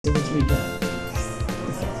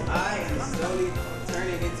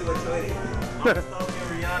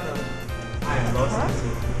Rihanna. I am lost.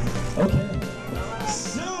 Okay.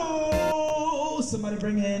 So, somebody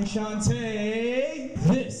bring in Shantae.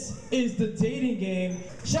 This is the dating game.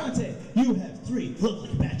 Shantae, you have 3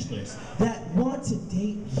 lovely bachelors that want to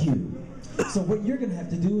date you. So what you're gonna have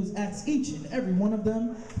to do is ask each and every one of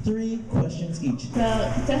them 3 questions each.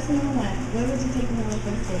 So, that's number 1. Where would you take me on a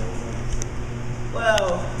first date?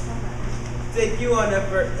 Well, take you on that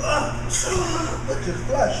first. Look, just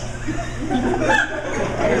flushed.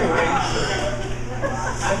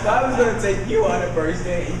 If I was gonna take you on a first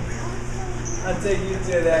date, I'd take you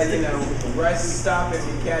to that, rest stop if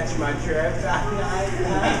you catch my drift.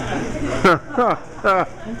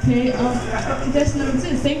 Okay, that's number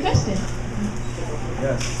 2. Same question.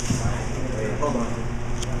 Yes. Wait, hold on.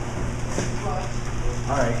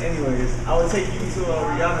 Alright, anyways, I would take you to a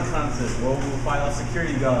Rihanna concert where we'll fight off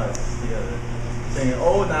security guards together. Saying,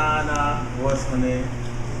 oh, nah, what's my name?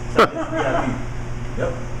 Yeah, me.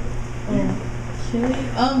 Yep.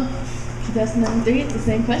 Okay, that's number 3. The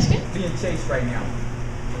same question. Being chased right now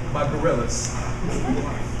by gorillas.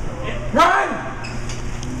 Run!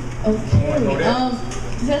 Okay,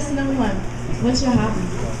 that's number 1. What's your hobby?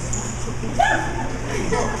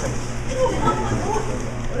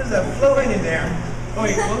 What is that floating in there? Oh,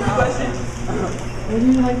 wait, what was the question? What do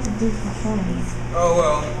you like to do for fun? Oh,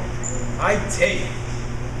 well, I take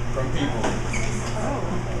from people.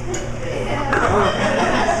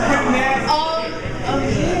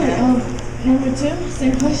 Okay, number 2,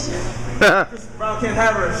 same question. Chris Brown can't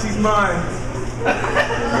have her, she's mine.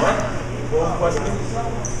 What? What was the question?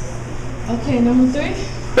 Okay, number 3.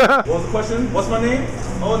 What was the question? What's my name?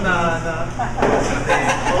 Oh, nah. What's my name?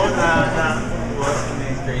 Oh, nah. What's my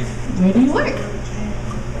name's crazy. Where do you work?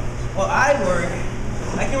 Well, I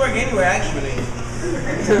can work anywhere, actually.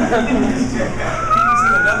 People see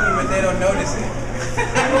the number, but they don't notice it. They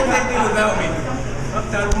know anything about me. I'm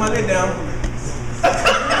tired with my lid down.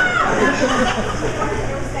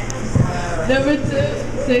 Number 2,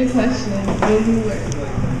 same question. Where do you work?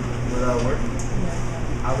 Where do I work?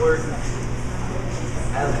 I work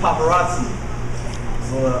as a paparazzi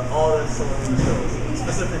for all the celebrity shows,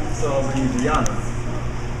 specific celebrity Rihanna.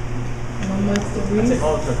 Number 3. I take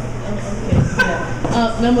all the trips. Okay,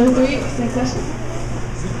 yeah. Number 3, same question.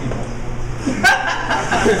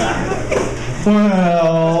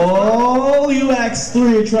 Well, you asked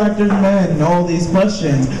 3 attractive men all these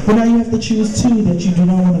questions, but now you have to choose 2 that you do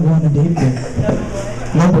not want to go on a date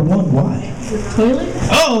with. Number 1, why? The toilet?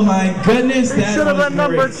 Oh my goodness, that Should have was been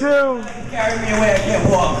number great. 2. Carry me away, I can't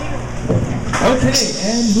walk. Okay,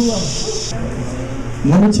 and who else?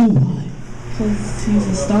 Number 2, why? Because he's a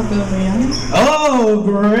stalker of Rihanna. Oh,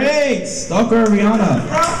 great! Stalker Rihanna.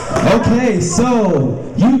 Okay,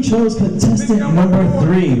 so you chose contestant number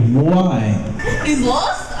 3. Why? He's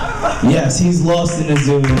lost? Yes, he's lost in the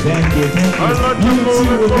zoo. Thank you. I like to You move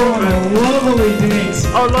 2 it, will go on move a lovely date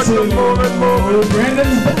I like to move it.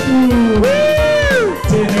 Brandon's bedroom.